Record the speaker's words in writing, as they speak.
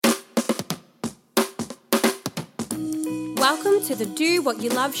Welcome to the Do What You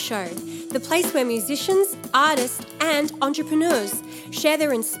Love show, the place where musicians, artists, and entrepreneurs share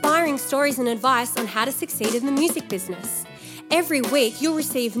their inspiring stories and advice on how to succeed in the music business. Every week, you'll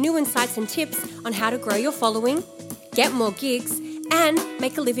receive new insights and tips on how to grow your following, get more gigs, and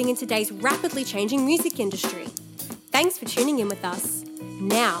make a living in today's rapidly changing music industry. Thanks for tuning in with us.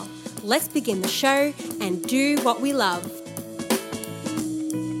 Now, let's begin the show and do what we love.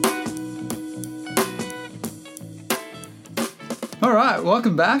 All right,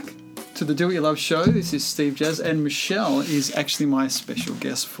 welcome back to the Do What You Love show. This is Steve Jazz, and Michelle is actually my special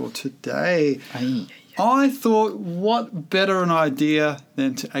guest for today. I thought, what better an idea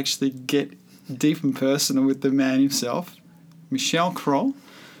than to actually get deep and personal with the man himself, Michelle Kroll.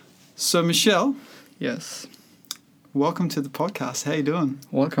 So, Michelle. Yes. Welcome to the podcast. How you doing?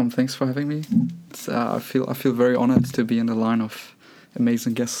 Welcome. Thanks for having me. I feel very honored to be in the line of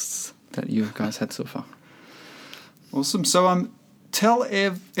amazing guests that you guys had so far. Awesome. So, tell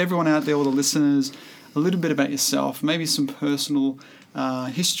everyone out there, all the listeners, a little bit about yourself, maybe some personal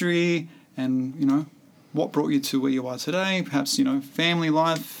history and, what brought you to where you are today, perhaps, family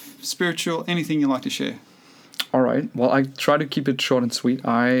life, spiritual, anything you'd like to share. All right. Well, I try to keep it short and sweet.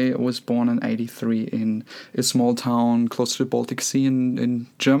 I was born in 1983 in a small town close to the Baltic Sea in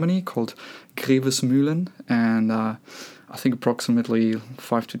Germany called Grevesmühlen, and I think approximately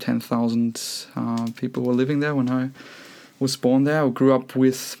 5,000 to 10,000 people were living there when I was born there. I grew up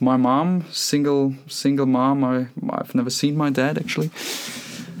with my mom, single mom. I've never seen my dad actually,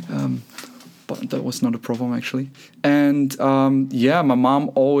 but that was not a problem actually. And my mom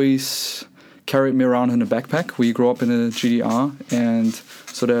always carried me around in a backpack. We grew up in a GDR, and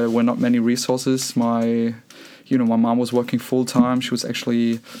so there were not many resources. My mom was working full time. She was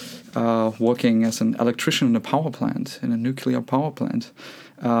actually working as an electrician in a nuclear power plant,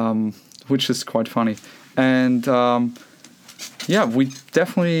 which is quite funny. And we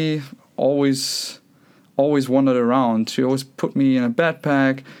definitely always wandered around. She always put me in a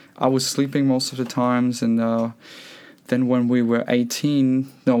backpack. I was sleeping most of the times, and then when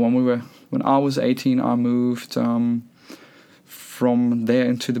I was 18, I moved from there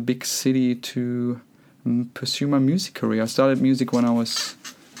into the big city to pursue my music career. I started music when I was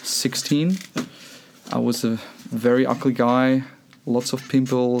 16. I was a very ugly guy, lots of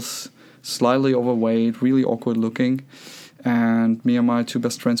pimples, slightly overweight, really awkward looking. And me and my two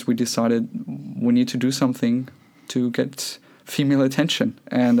best friends, we decided we need to do something to get female attention.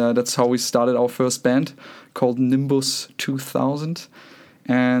 And that's how we started our first band called Nimbus 2000.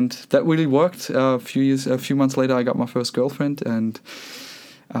 And that really worked. A few months later, I got my first girlfriend, and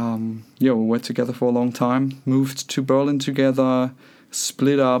we were together for a long time. Moved to Berlin together,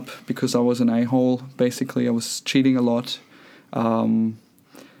 split up because I was an a-hole. Basically, I was cheating a lot.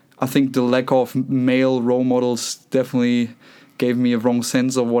 I think the lack of male role models definitely gave me a wrong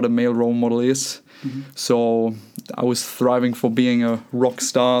sense of what a male role model is. Mm-hmm. So I was thriving for being a rock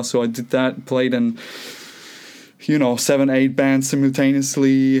star. So I did that, played in 7-8 bands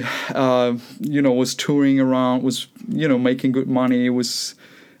simultaneously, was touring around, was, making good money, was,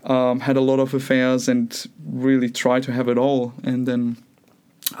 had a lot of affairs and really tried to have it all. And then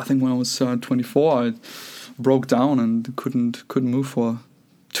I think when I was 24, I broke down and couldn't move for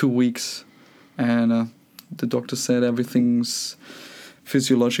 2 weeks. And the doctor said everything's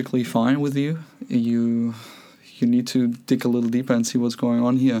physiologically fine with you. You need to dig a little deeper and see what's going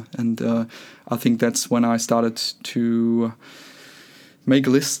on here. And I think that's when I started to make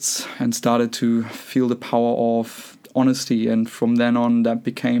lists and started to feel the power of honesty. And from then on, that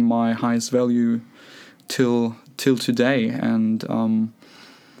became my highest value till today. And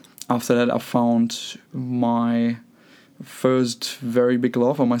after that, I found my first very big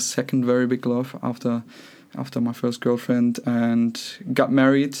love, or my second very big love after my first girlfriend, and got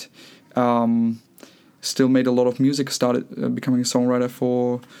married. Still made a lot of music, started becoming a songwriter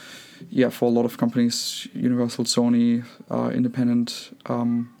for a lot of companies, Universal, Sony, independent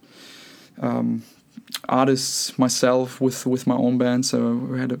artists, myself with my own band. So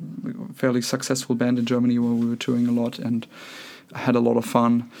we had a fairly successful band in Germany where we were touring a lot and had a lot of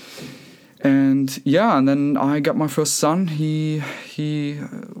fun. And then I got my first son. He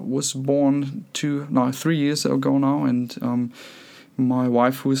was born 3 years ago now, and my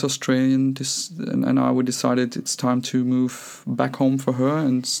wife, who is Australian, and I, we decided it's time to move back home for her,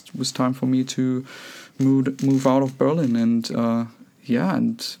 and it was time for me to move out of Berlin. And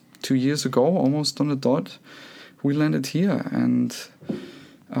 2 years ago, almost on the dot, we landed here. And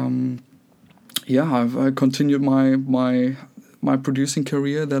I continued my producing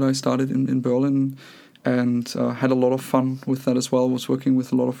career that I started in Berlin, and had a lot of fun with that as well. Was working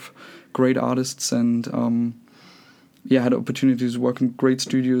with a lot of great artists, and had opportunities to work in great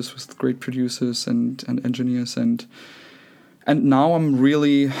studios with great producers and engineers, and now I'm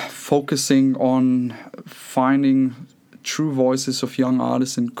really focusing on finding true voices of young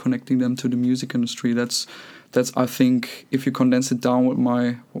artists and connecting them to the music industry. That's I think, if you condense it down, what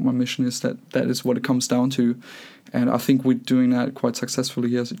my mission is, that is what it comes down to, and I think we're doing that quite successfully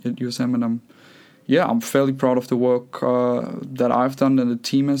here at USM, and I'm fairly proud of the work that I've done, that the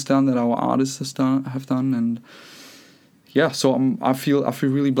team has done, that our artists have done, and so I feel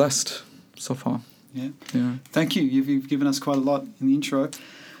really blessed so far. Yeah. Thank you. You've given us quite a lot in the intro.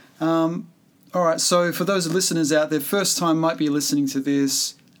 All right. So for those listeners out there, first time might be listening to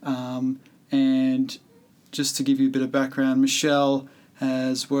this, and just to give you a bit of background, Michelle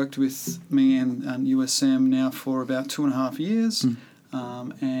has worked with me and USM now for about 2.5 years.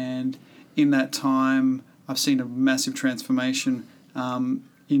 And in that time, I've seen a massive transformation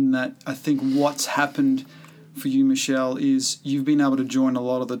in that I think what's happened for you, Michelle, is you've been able to join a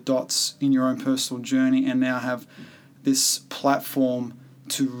lot of the dots in your own personal journey and now have this platform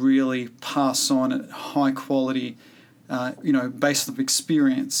to really pass on at high quality, based on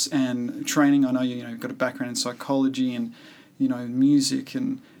experience and training. I know you've got a background in psychology and, music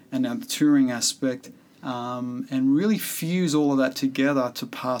and now the touring aspect, and really fuse all of that together to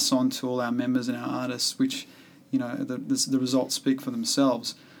pass on to all our members and our artists, which, the results speak for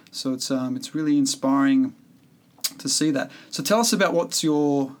themselves. So it's really inspiring to see that. So tell us about what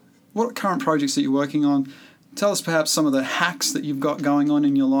current projects that you're working on. Tell us perhaps some of the hacks that you've got going on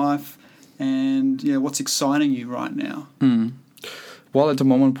in your life, and what's exciting you right now. Well, at the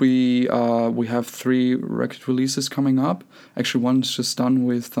moment we have 3 record releases coming up. Actually, one's just done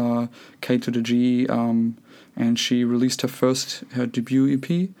with K to the G, and she released her debut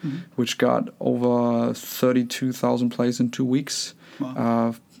EP, which got over 32,000 plays in 2 weeks.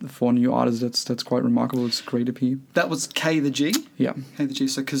 Wow. For a new artist, that's quite remarkable. It's a great EP. That was K the G? Yeah. K the G,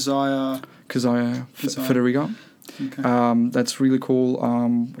 so Kazaya Federica. Okay. That's really cool.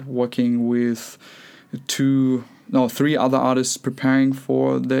 Working with 3 other artists preparing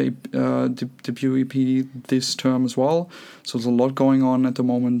for the debut EP this term as well. So there's a lot going on at the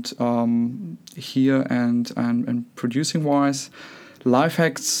moment here and producing wise. Life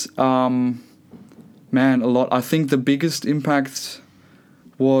hacks, a lot. I think the biggest impact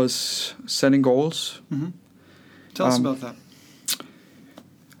was setting goals. Tell us about that.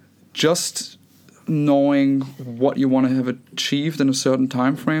 Just knowing what you want to have achieved in a certain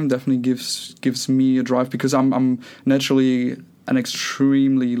time frame definitely gives me a drive, because I'm naturally an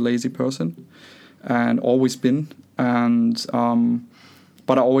extremely lazy person and always been, and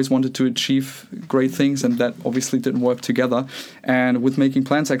but I always wanted to achieve great things, and that obviously didn't work together. And with making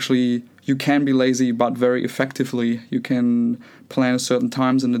plans, actually, you can be lazy, but very effectively. You can plan certain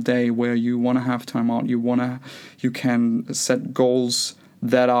times in the day where you want to have time out. You can set goals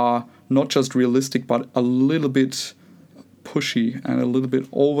that are not just realistic, but a little bit pushy and a little bit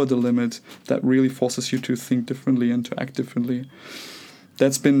over the limit, that really forces you to think differently and to act differently.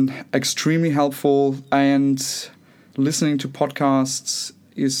 That's been extremely helpful, and listening to podcasts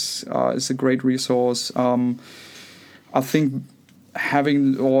is a great resource. I think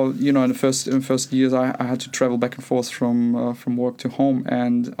in the first years I had to travel back and forth from work to home,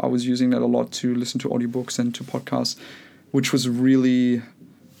 and I was using that a lot to listen to audiobooks and to podcasts, which was really,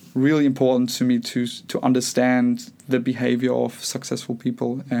 really important to me to understand the behavior of successful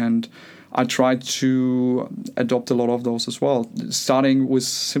people, and I tried to adopt a lot of those as well, starting with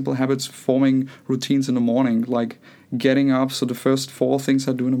simple habits, forming routines in the morning, like getting up. So the first 4 things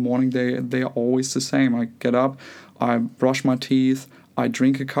I do in the morning, they are always the same. I get up, I brush my teeth, I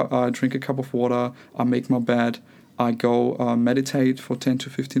drink a cup of water, I make my bed, I go meditate for 10 to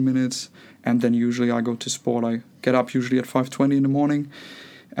 15 minutes, and then usually I go to sport. I get up usually at 5:20 in the morning,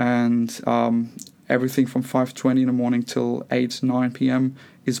 and everything from 5:20 in the morning till 8-9 p.m.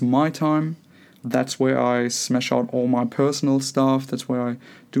 is my time. That's where I smash out all my personal stuff. That's where I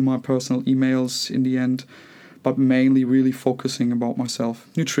do my personal emails in the end, but mainly really focusing about myself.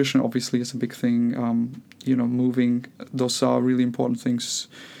 Nutrition obviously is a big thing. Moving, those are really important things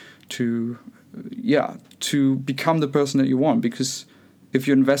to become the person that you want, because if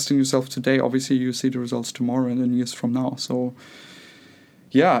you invest in yourself today, obviously you see the results tomorrow and then years from now. So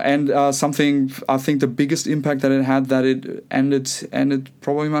something, I think the biggest impact that it had, that it ended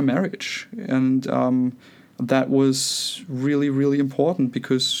probably my marriage, and that was really, really important,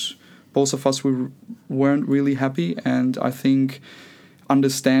 because both of us weren't really happy, and I think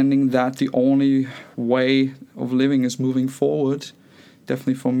understanding that the only way of living is moving forward,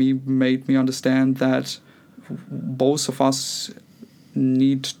 definitely for me, made me understand that both of us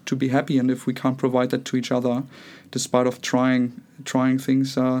need to be happy, and if we can't provide that to each other, despite of trying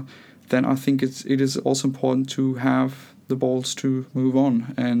things, then I think it is also important to have the balls to move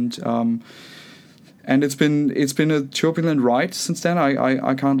on. And it's been a turbulent ride since then.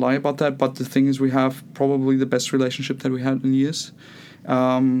 I can't lie about that. But the thing is, we have probably the best relationship that we had in years.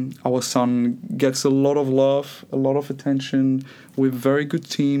 Our son gets a lot of love, a lot of attention. We're a very good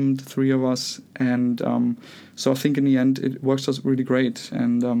team, the three of us, and so I think in the end it works out really great.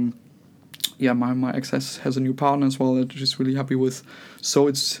 And my ex has a new partner as well that she's really happy with. So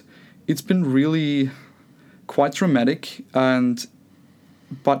it's been really quite dramatic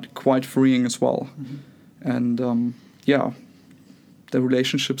but quite freeing as well. Mm-hmm. And the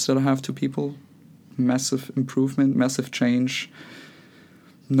relationships that I have to people, massive improvement, massive change.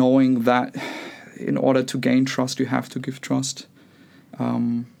 Knowing that in order to gain trust, you have to give trust.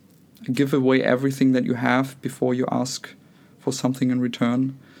 Give away everything that you have before you ask for something in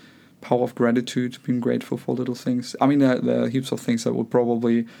return. Power of gratitude, being grateful for little things. I mean, there are heaps of things that would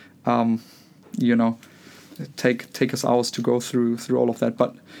probably, take us hours to go through all of that.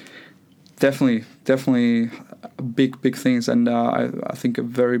 But definitely big things. And I think a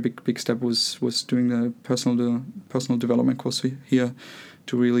very big step was doing the personal development course here,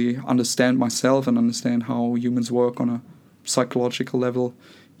 to really understand myself and understand how humans work on a psychological level.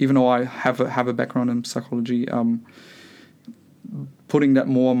 Even though I have a background in psychology, putting that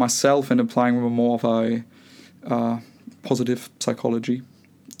more myself and applying more of a positive psychology,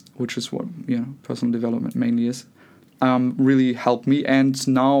 which is what personal development mainly is, really helped me. And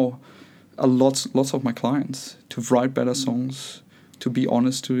now lots of my clients to write better songs, to be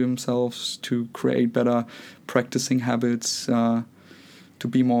honest to themselves, to create better practicing habits. To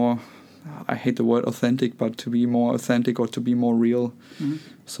be more, I hate the word authentic, but to be more authentic or to be more real. Mm-hmm.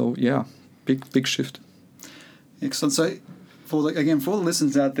 So big shift. Excellent. So for the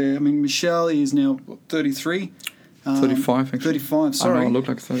listeners out there, I mean, Michel is now 33. 35 actually. 35, sorry. I know, I look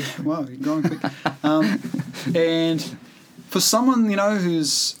like 30. Wow, you're growing quick. And for someone,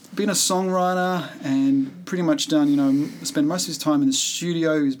 who's been a songwriter and pretty much done, spent most of his time in the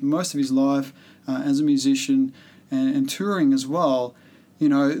studio, most of his life as a musician and touring as well,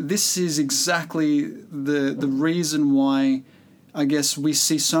 this is exactly the reason why I guess we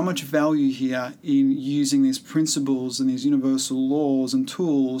see so much value here in using these principles and these universal laws and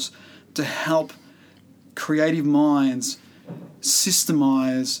tools to help creative minds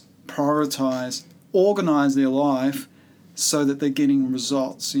systemize, prioritize, organize their life so that they're getting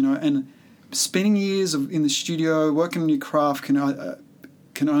results, and spending years in the studio, working on your craft can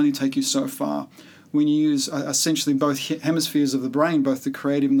only take you so far. When you use essentially both hemispheres of the brain, both the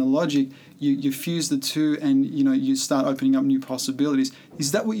creative and the logic, you fuse the two and, you start opening up new possibilities.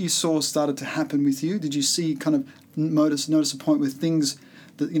 Is that what you saw started to happen with you? Did you see kind of notice a point where things,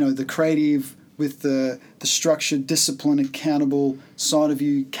 that the creative with the structured, disciplined, accountable side of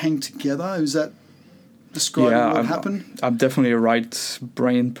you came together? Is that describing what happened? I'm definitely a right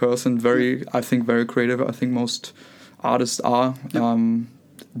brain person, I think very creative. I think most artists are. Yep.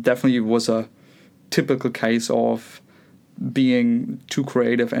 Definitely was a typical case of being too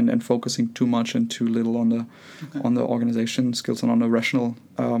creative and focusing too much and too little on the organization skills and on the rational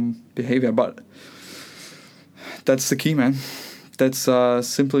behavior. But that's the key, man. That's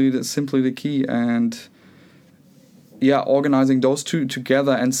simply the key. And organizing those two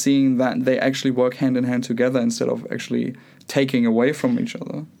together and seeing that they actually work hand in hand together instead of actually taking away from each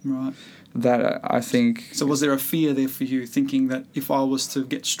other. Right. That I think. So was there a fear there for you, thinking that if I was to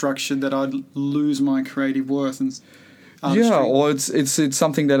get structured, that I'd lose my creative worth and artistry? Or it's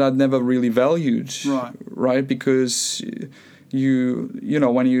something that I'd never really valued. Right, because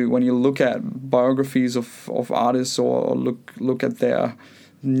when you look at biographies of artists or look at their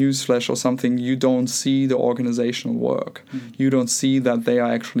newsflash or something, you don't see the organizational work. You don't see that they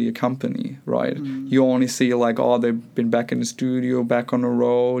are actually a company, right? You only see they've been back in the studio, back on the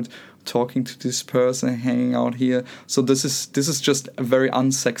road, talking to this person, hanging out here. So this is just a very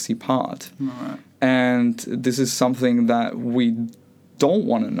unsexy part. Right. And this is something that we don't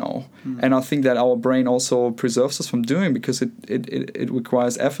want to know. And I think that our brain also preserves us from doing, because it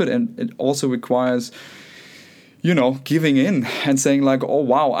requires effort, and it also requires giving in and saying oh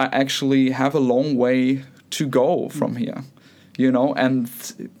wow, I actually have a long way to go from here, and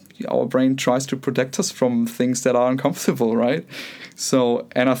our brain tries to protect us from things that are uncomfortable, right? So,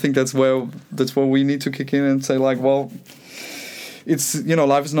 and I think that's where we need to kick in and say well, it's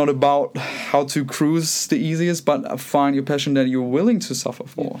life is not about how to cruise the easiest, but find your passion that you're willing to suffer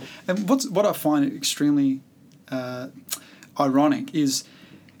for. And what I find extremely ironic is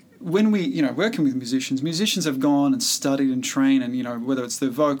when we, working with musicians have gone and studied and trained, and, whether it's their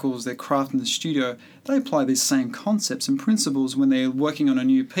vocals, their craft in the studio, they apply these same concepts and principles when they're working on a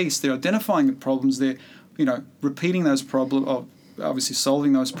new piece. They're identifying the problems, they're, repeating those problems, or obviously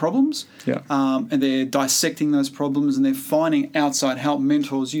solving those problems, and they're dissecting those problems, and they're finding outside help,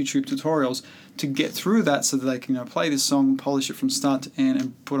 mentors, YouTube tutorials to get through that so that they can play this song, polish it from start to end,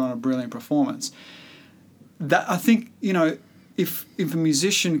 and put on a brilliant performance. That, I think, if a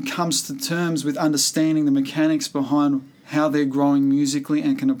musician comes to terms with understanding the mechanics behind how they're growing musically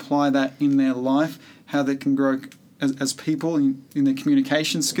and can apply that in their life, how they can grow as people in their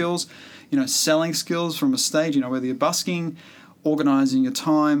communication skills, selling skills from a stage, whether you're busking, organising your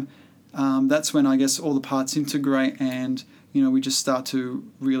time, that's when I guess all the parts integrate and, we just start to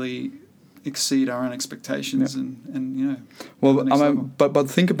really exceed our own expectations and Well, but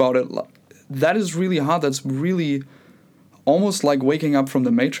think about it. That is really hard. That's really almost like waking up from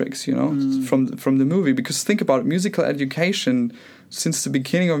the Matrix, from the movie. Because think about it, musical education, since the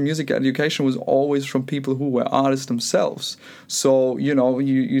beginning of music education, was always from people who were artists themselves. So,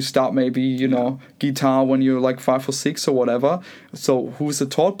 you start maybe, guitar when you're like 5 or 6 or whatever. So who is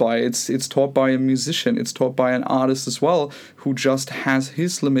it taught by? It's taught by a musician. It's taught by an artist as well, who just has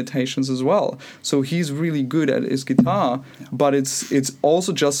his limitations as well. So he's really good at his guitar, but it's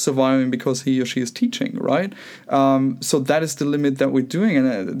also just surviving because he or she is teaching, right? So that is the limit that we're doing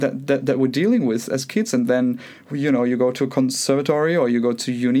and that we're dealing with as kids. And then, you go to a conservatory or you go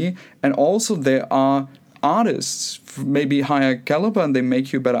to uni, and also there are artists, maybe higher caliber, and they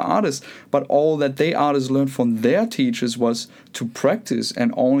make you a better artist, but all that they artists learned from their teachers was to practice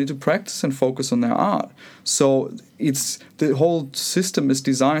and only to practice and focus on their art. So it's the whole system is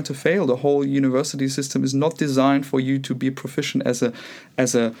designed to fail. The whole university system is not designed for you to be proficient as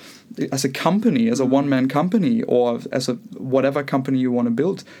a company, as a one-man company, or as a whatever company you want to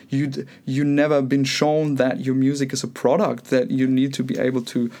build. You never been shown that your music is a product that you need to be able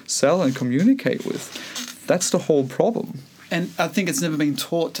to sell and communicate with. That's the whole problem. And I think it's never been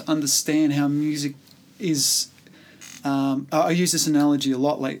taught to understand how music is. I use this analogy a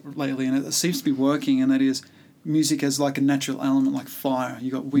lot lately, and it seems to be working, and that is music as like a natural element, like fire.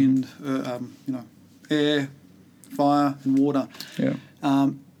 You got wind, air, fire, and water. Yeah.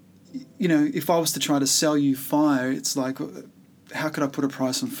 If I was to try to sell you fire, it's like, how could I put a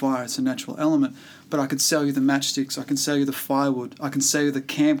price on fire? It's a natural element. But I could sell you the matchsticks, I can sell you the firewood, I can sell you the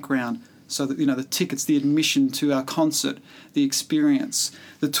campground, so that, the tickets, the admission to our concert, the experience,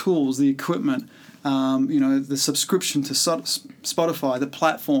 the tools, the equipment, the subscription to Spotify, the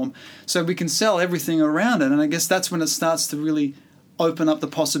platform. So we can sell everything around it. And I guess that's when it starts to really open up the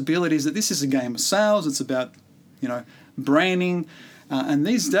possibilities that this is a game of sales. It's about, branding. And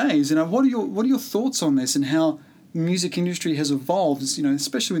these days, what are your thoughts on this and how the music industry has evolved?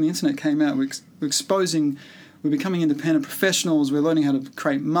 Especially when the internet came out, we're becoming independent professionals. We're learning how to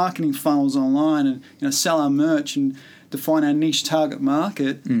create marketing funnels online and sell our merch and define our niche target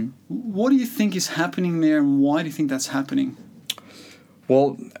market. What do you think is happening there, and why do you think that's happening?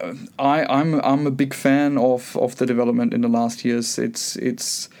 Well, I'm a big fan of the development in the last years.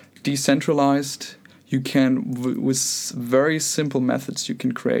 It's decentralized. You can, with very simple methods, you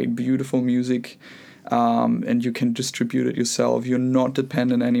can create beautiful music, and you can distribute it yourself. You're not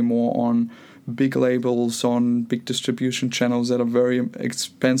dependent anymore on big labels, on big distribution channels that are very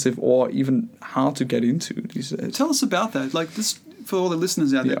expensive or even hard to get into these days. Tell us about that, like this, for all the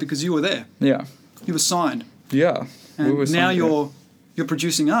listeners out there, because you were there. Yeah. You were signed. Yeah. And we were now signed, you're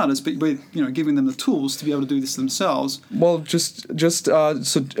producing artists, but we're giving them the tools to be able to do this themselves. Well, just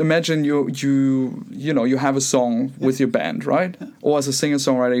so imagine you have a song with your band, right? Yeah. Or as a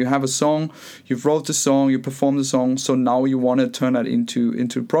singer-songwriter, you have a song, you've wrote the song, you perform the song, so now you want to turn that into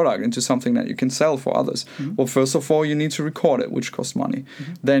a product, into something that you can sell for others. Mm-hmm. Well, first of all, you need to record it, which costs money.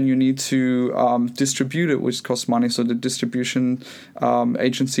 Mm-hmm. Then you need to distribute it, which costs money. So the distribution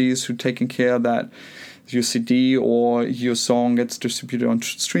agencies who taking care of that your CD or your song gets distributed on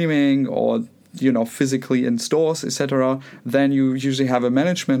streaming or physically in stores, etc. Then you usually have a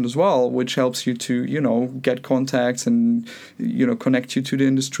management as well, which helps you to get contacts and connect you to the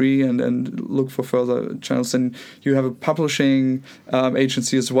industry and look for further channels. And you have a publishing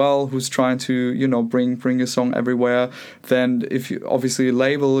agency as well who's trying to bring your song everywhere. Then if you obviously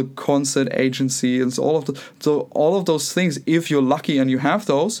label, concert agency, and all of those things, if you're lucky and you have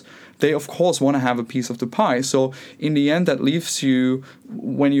those, they of course want to have a piece of the pie. So in the end, that leaves you,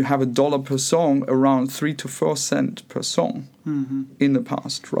 when you have $1 per song, around 3 to 4 cents per song in the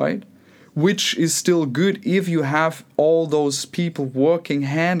past, right? Which is still good if you have all those people working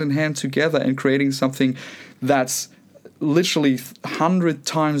hand in hand together and creating something that's literally 100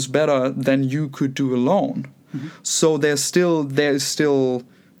 times better than you could do alone. Mm-hmm. So there's still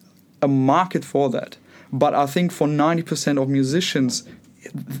a market for that. But I think for 90% of musicians,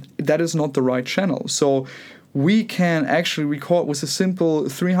 that is not the right channel. So we can actually record with a simple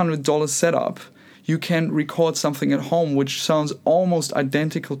 $300 setup. You can record something at home which sounds almost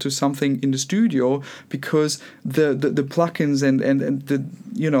identical to something in the studio, because the plugins and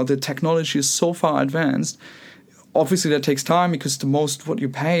the technology is so far advanced. Obviously that takes time, because the most what you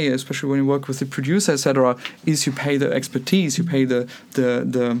pay, especially when you work with the producer, etc., is you pay the expertise, you pay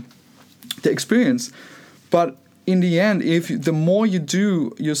the experience. But in the end, the more you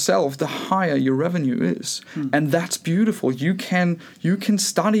do yourself, the higher your revenue is, and that's beautiful. You can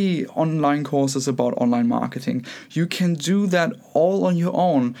study online courses about online marketing. You can do that all on your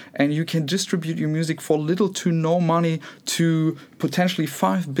own, and you can distribute your music for little to no money to potentially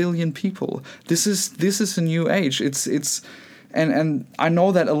 5 billion people. This is a new age. And I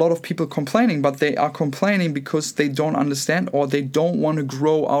know that a lot of people complaining, but they are complaining because they don't understand, or they don't want to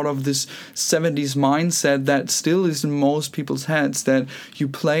grow out of this 70s mindset that still is in most people's heads, that you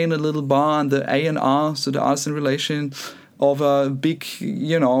play in a little bar and the A&R, so the artist in relation of a big,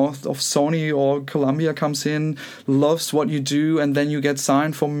 of Sony or Columbia comes in, loves what you do, and then you get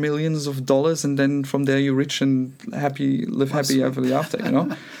signed for millions of dollars, and then from there you're rich and happy, live happy ever after,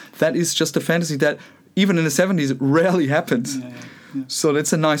 That is just a fantasy that even in the 70s, it rarely happened. Yeah. So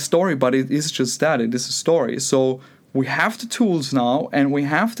that's a nice story, but it is just that. It is a story. So we have the tools now, and we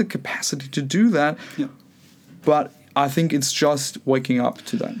have the capacity to do that. Yeah. But I think it's just waking up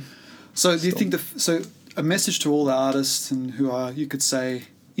to that. So do you think a message to all the artists and who are, you could say,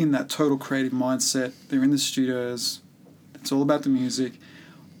 in that total creative mindset, they're in the studios, it's all about the music.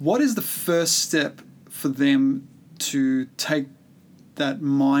 What is the first step for them to take that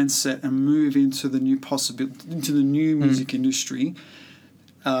mindset and move into the new into the new music industry,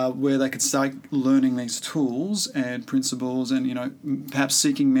 where they could start learning these tools and principles, and perhaps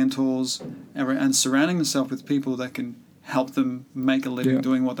seeking mentors and surrounding themselves with people that can help them make a living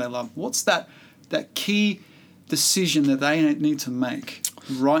doing what they love? What's that key decision that they need to make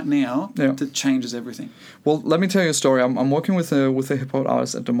right now that changes everything? Well, let me tell you a story. I'm working with a hip hop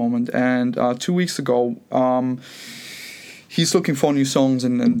artist at the moment, and 2 weeks ago, he's looking for new songs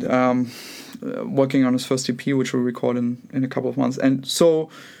and working on his first EP, which we'll record in a couple of months.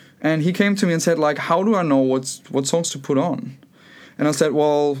 And he came to me and said, like, how do I know what songs to put on? And I said,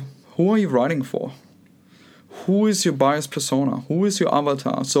 well, who are you writing for? Who is your bias persona? Who is your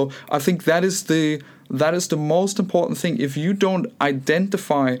avatar? So I think that is the most important thing. If you don't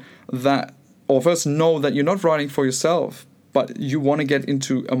identify that, or first know that you're not writing for yourself, but you want to get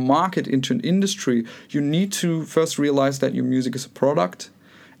into a market, into an industry, you need to first realize that your music is a product,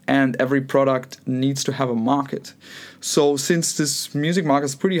 and every product needs to have a market. So since this music market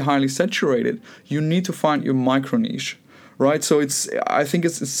is pretty highly saturated, you need to find your micro niche, right? So I think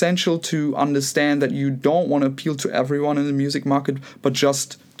it's essential to understand that you don't want to appeal to everyone in the music market, but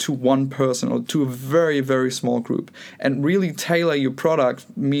just to one person or to a very, very small group, and really tailor your product,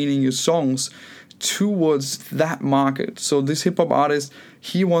 meaning your songs, towards that market. So this hip-hop artist,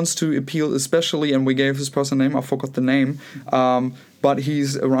 he wants to appeal especially, and we gave this person a name, I forgot the name, but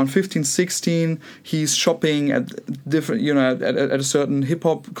he's around 15, 16, he's shopping at different, at a certain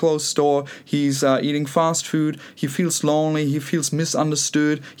hip-hop clothes store, he's eating fast food, he feels lonely, he feels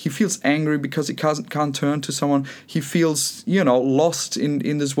misunderstood, he feels angry because he can't turn to someone, he feels, lost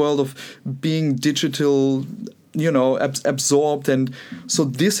in this world of being digital, absorbed. And so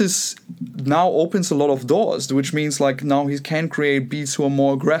this is now opens a lot of doors, which means like now he can create beats who are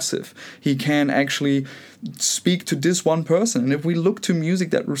more aggressive. He can actually speak to this one person. And if we look to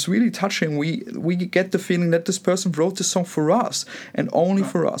music that was really touching, we get the feeling that this person wrote this song for us and only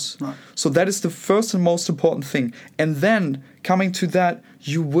for us. Right. So that is the first and most important thing. And then coming to that,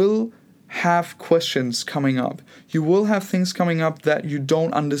 you will have questions coming up. You will have things coming up that you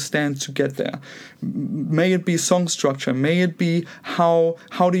don't understand to get there. May it be song structure, may it be how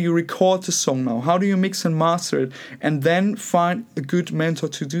do you record the song now, how do you mix and master it, and then find a good mentor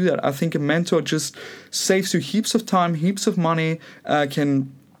to do that. I think a mentor just saves you heaps of time, heaps of money,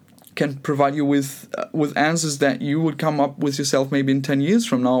 can provide you with answers that you would come up with yourself maybe in 10 years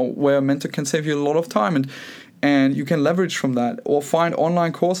from now, where a mentor can save you a lot of time, and you can leverage from that, or find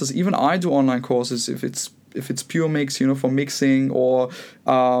online courses. Even I do online courses if it's Pure Mix, for mixing, or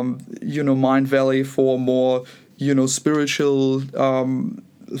Mindvalley for more, spiritual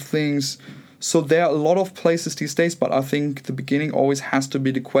things. So there are a lot of places these days, but I think the beginning always has to be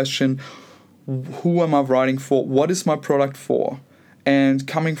the question: who am I writing for? What is my product for? And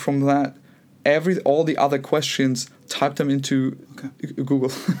coming from that, all the other questions type them into Google.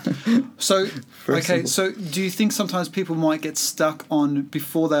 So, Very simple. so do you think sometimes people might get stuck on,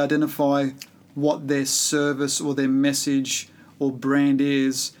 before they identify what their service or their message or brand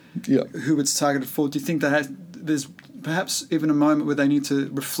is, who it's targeted for? Do you think there's perhaps even a moment where they need to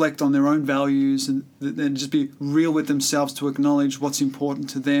reflect on their own values and just be real with themselves to acknowledge what's important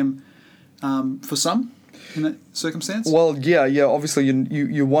to them, for some in that circumstance? Well, yeah. Obviously,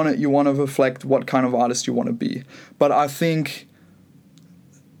 you want to reflect what kind of artist you want to be. But I think,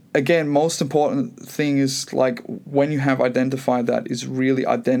 again, most important thing is, like, when you have identified that, is really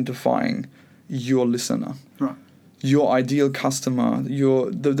identifying your listener. Right. Your ideal customer,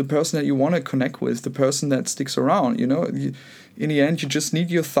 the person that you want to connect with, the person that sticks around. You know, in the end, you just need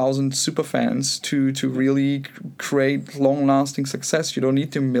your 1,000 super fans to really create long-lasting success. You don't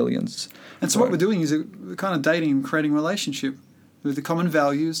need the millions. And so what we're doing is we're kind of dating and creating a relationship with the common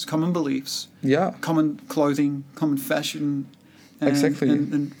values, common beliefs, common clothing, common fashion,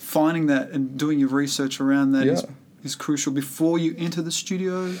 and finding that and doing your research around that is crucial before you enter the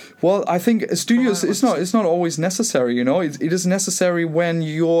studio. Well, I think studios it's not always necessary. You know, it is necessary when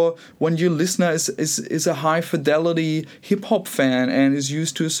your listener is a high fidelity hip hop fan and is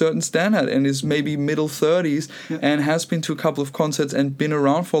used to a certain standard and is maybe middle 30s and has been to a couple of concerts and been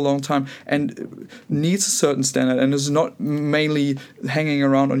around for a long time and needs a certain standard and is not mainly hanging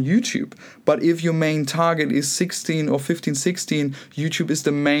around on YouTube. But if your main target is 16 or 15, 16, YouTube is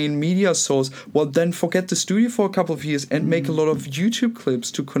the main media source, well, then forget the studio for a couple of years and make a lot of YouTube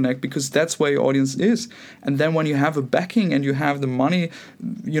clips to connect, because that's where your audience is. And then when you have a backing and you have the money,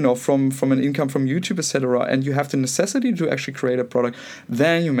 you know, from an income from YouTube, etc., and you have the necessity to actually create a product,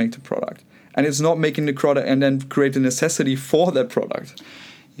 then you make the product. And it's not making the product and then create the necessity for that product.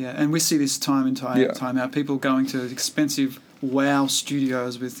 Yeah, and we see this time in time out. People going to expensive wow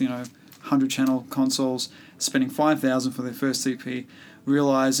studios with, 100-channel consoles, spending $5,000 for their first EP,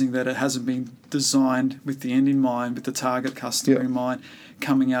 realizing that it hasn't been designed with the end in mind, with the target customer in mind,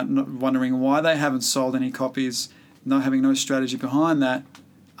 coming out wondering why they haven't sold any copies, not having no strategy behind that,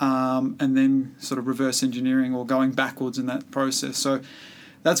 and then sort of reverse engineering or going backwards in that process. So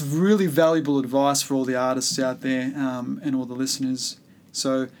that's really valuable advice for all the artists out there, and all the listeners.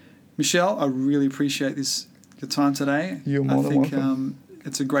 So, Michelle, I really appreciate your time today. You're more than welcome.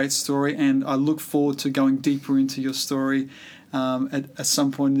 It's a great story, and I look forward to going deeper into your story at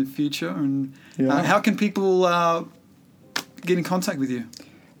some point in the future. And how can people get in contact with you?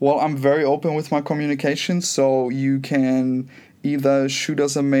 Well, I'm very open with my communication, so you can either shoot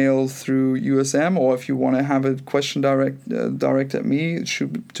us a mail through USM, or if you want to have a question direct at me,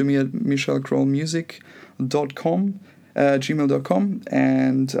 shoot to me at michelkrollmusic.com, gmail.com,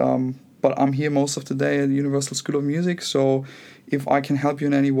 and but I'm here most of the day at the Universal School of Music, so if I can help you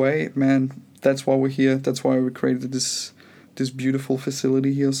in any way, man, that's why we're here. That's why we created this beautiful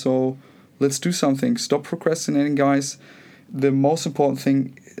facility here. So let's do something. Stop procrastinating, guys. The most important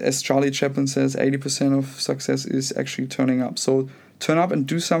thing, as Charlie Chaplin says, 80% of success is actually turning up. So turn up and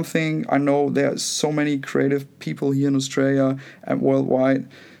do something. I know there are so many creative people here in Australia and worldwide.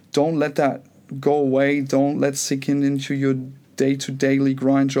 Don't let that go away. Don't let it sink into your day-to-daily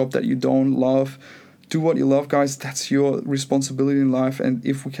grind job that you don't love. Do what you love, guys. That's your responsibility in life. And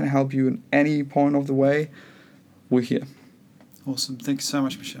if we can help you in any point of the way, we're here. Awesome. Thank you so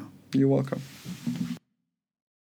much, Michelle. You're welcome.